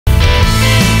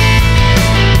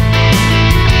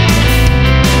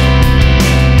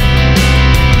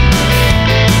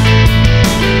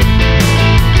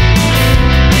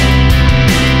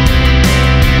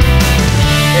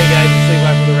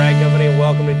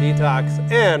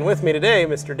DETALKS, and with me today,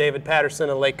 Mr. David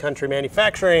Patterson of Lake Country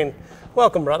Manufacturing.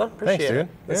 Welcome, brother. Appreciate Thanks, it. dude.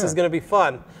 This is going to be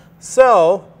fun.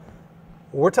 So,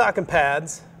 we're talking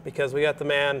pads because we got the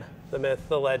man, the myth,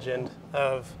 the legend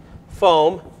of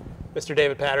foam, Mr.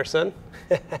 David Patterson.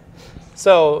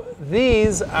 So,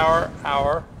 these are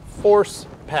our force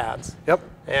pads. Yep.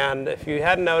 And if you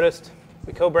hadn't noticed,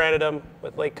 we co-branded them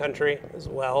with Lake Country as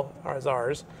well as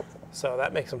ours. So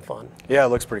that makes them fun. Yeah, it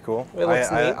looks pretty cool. It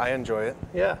looks neat. I enjoy it.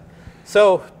 Yeah.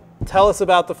 So tell us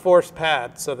about the force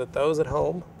pad so that those at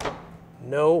home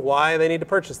know why they need to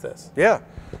purchase this. Yeah.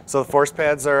 So the force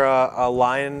pads are a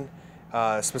line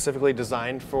specifically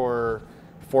designed for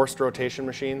forced rotation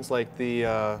machines like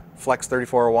the Flex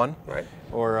 3401, Right.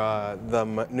 or the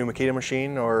new Makita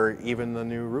machine, or even the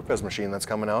new Rupes machine that's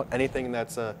coming out. Anything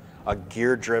that's a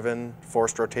gear-driven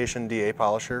forced rotation DA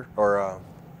polisher or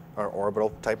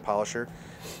orbital type polisher.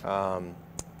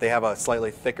 They have a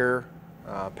slightly thicker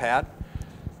pad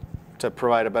to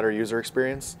provide a better user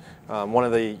experience. One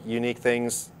of the unique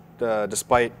things,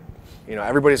 despite,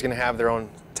 everybody's going to have their own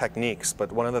techniques,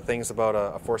 but one of the things about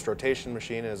a forced rotation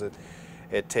machine is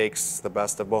it takes the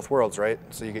best of both worlds, right?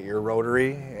 So you get your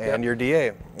rotary and your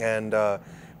DA, and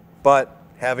but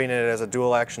having it as a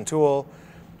dual action tool,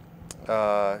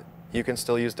 you can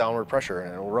still use downward pressure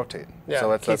and it will rotate. Yeah, so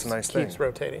that's a nice thing. Keeps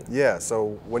rotating. Yeah,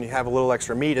 so when you have a little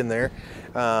extra meat in there,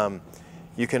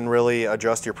 you can really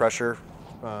adjust your pressure,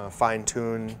 fine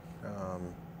tune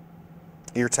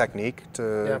your technique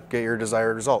to get your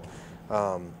desired result.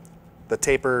 The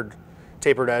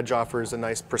tapered edge offers a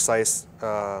nice precise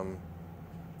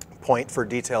point for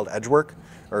detailed edge work,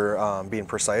 or being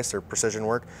precise or precision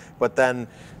work, but then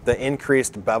the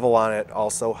increased bevel on it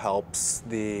also helps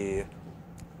the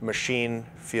machine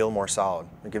feel more solid.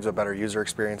 It gives a better user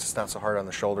experience. It's not so hard on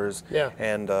the shoulders. Yeah.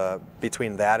 And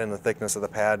between that and the thickness of the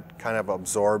pad, kind of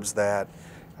absorbs that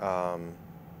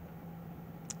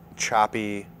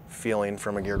choppy feeling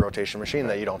from a gear rotation machine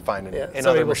that you don't find in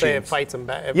Some other people machines. say it fights them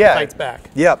back. Fights back.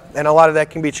 Yep. And a lot of that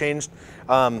can be changed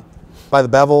by the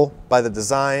bevel, by the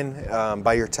design,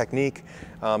 by your technique.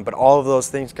 But all of those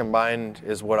things combined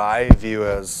is what I view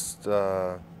as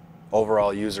the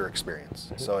overall user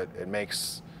experience. So it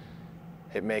makes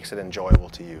it enjoyable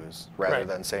to use, rather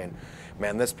than saying,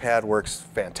 man, this pad works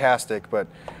fantastic, but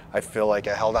I feel like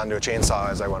I held onto a chainsaw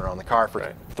as I went around the car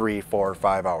for 3, 4,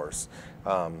 5 hours.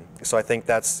 So I think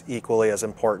that's equally as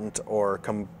important, or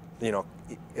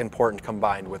important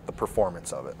combined with the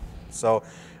performance of it. So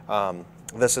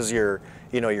this is your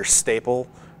staple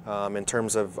in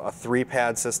terms of a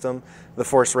 3-pad system. The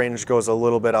force range goes a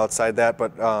little bit outside that,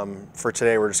 but for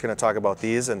today we're just going to talk about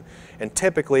these. And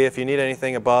typically, if you need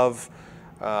anything above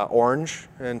orange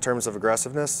in terms of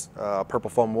aggressiveness, purple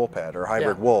foam wool pad or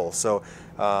hybrid wool. So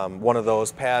one of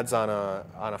those pads on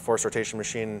a force rotation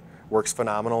machine works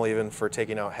phenomenal, even for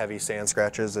taking out heavy sand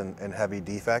scratches and heavy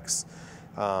defects.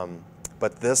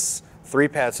 But this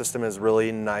 3-pad system is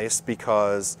really nice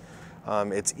because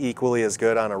it's equally as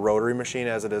good on a rotary machine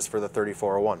as it is for the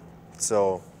 3401.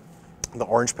 So the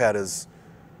orange pad is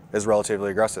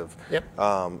relatively aggressive. Yep.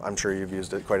 I'm sure you've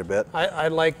used it quite a bit. I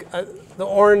like the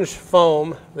orange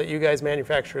foam that you guys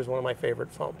manufacture is one of my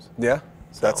favorite foams. Yeah,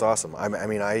 that's awesome. I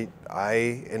mean,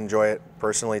 I enjoy it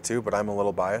personally too, but I'm a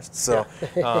little biased. So,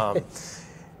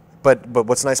 but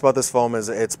what's nice about this foam is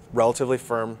it's relatively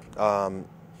firm.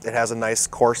 It has a nice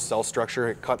coarse cell structure.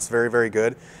 It cuts very, very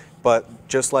good. But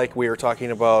just like we were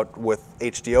talking about with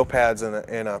HDO pads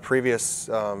in a previous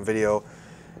video,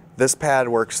 this pad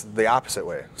works the opposite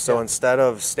way. So instead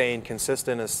of staying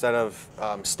consistent, instead of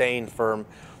staying firm,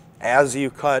 as you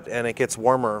cut and it gets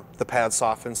warmer, the pad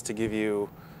softens to give you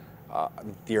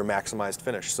your maximized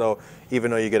finish. So even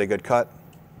though you get a good cut,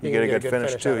 you get a good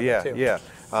finish too.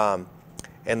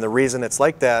 And the reason it's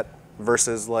like that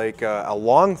versus like a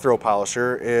long throw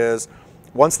polisher is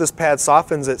once this pad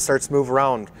softens, it starts to move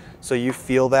around. So you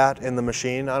feel that in the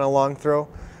machine on a long throw.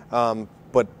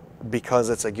 But because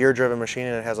it's a gear-driven machine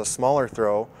and it has a smaller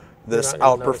throw, this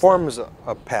outperforms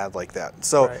a pad like that.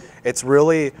 So it's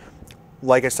really,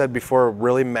 like I said before,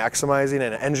 really maximizing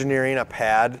and engineering a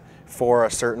pad for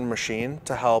a certain machine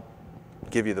to help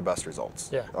give you the best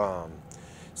results.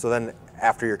 So then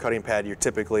after your cutting pad, you're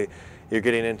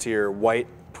getting into your white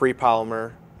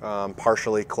pre-polymer,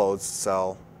 partially closed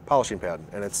cell polishing pad,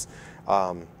 and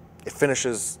it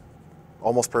finishes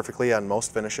almost perfectly on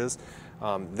most finishes.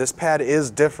 This pad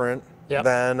is different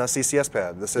than a CCS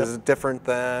pad. This is different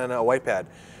than a white pad,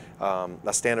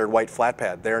 a standard white flat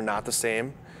pad. They're not the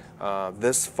same.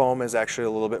 This foam is actually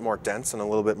a little bit more dense and a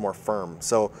little bit more firm.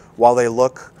 So while they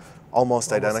look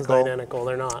almost identical,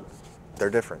 they're not. They're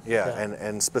different,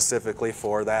 and specifically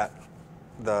for that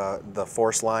the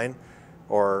Force line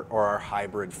or our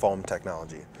hybrid foam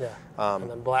technology. Yeah. And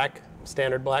then black,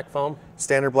 standard black foam.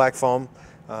 Standard black foam,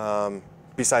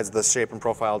 besides the shape and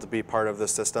profile to be part of the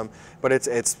system, but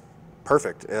it's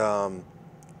perfect.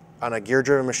 On a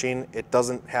gear-driven machine, it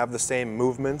doesn't have the same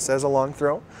movements as a long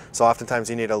throw, so oftentimes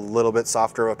you need a little bit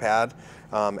softer of a pad.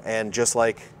 And just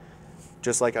like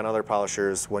on other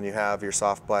polishers, when you have your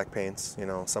soft black paints, you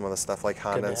know, some of the stuff like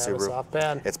Honda and Subaru, soft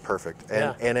pad. it's perfect.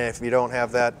 And if you don't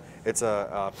have that, it's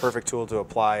a perfect tool to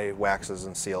apply waxes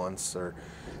and sealants or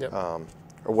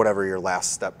whatever your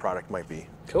last step product might be.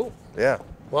 Cool. Yeah.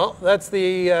 Well, that's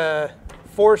the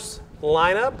Force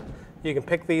lineup. You can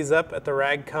pick these up at the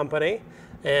Rag Company.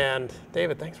 And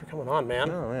David, thanks for coming on,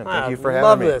 man. Oh, man. Thank you for having me. I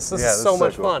love this. This is so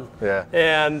much fun. Yeah.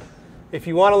 And if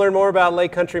you want to learn more about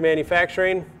Lake Country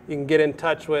Manufacturing, you can get in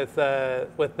touch with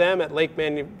them at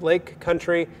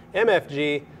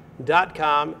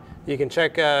lakecountrymfg.com. You can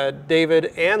check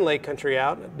David and Lake Country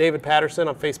out. David Patterson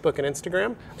on Facebook and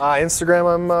Instagram. Instagram,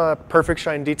 I'm Perfect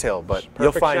Shine Detail, but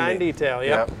you'll find me. Perfect Shine Detail,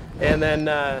 yep. And then,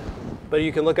 but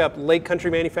you can look up Lake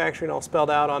Country Manufacturing, all spelled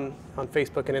out on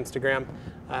Facebook and Instagram.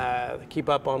 Keep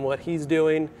up on what he's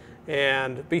doing.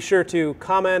 And be sure to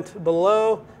comment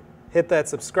below, hit that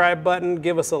subscribe button,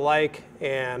 give us a like,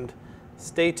 and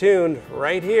stay tuned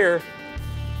right here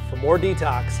for more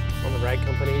Detox on the Rag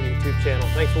Company YouTube channel.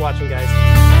 Thanks for watching,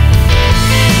 guys.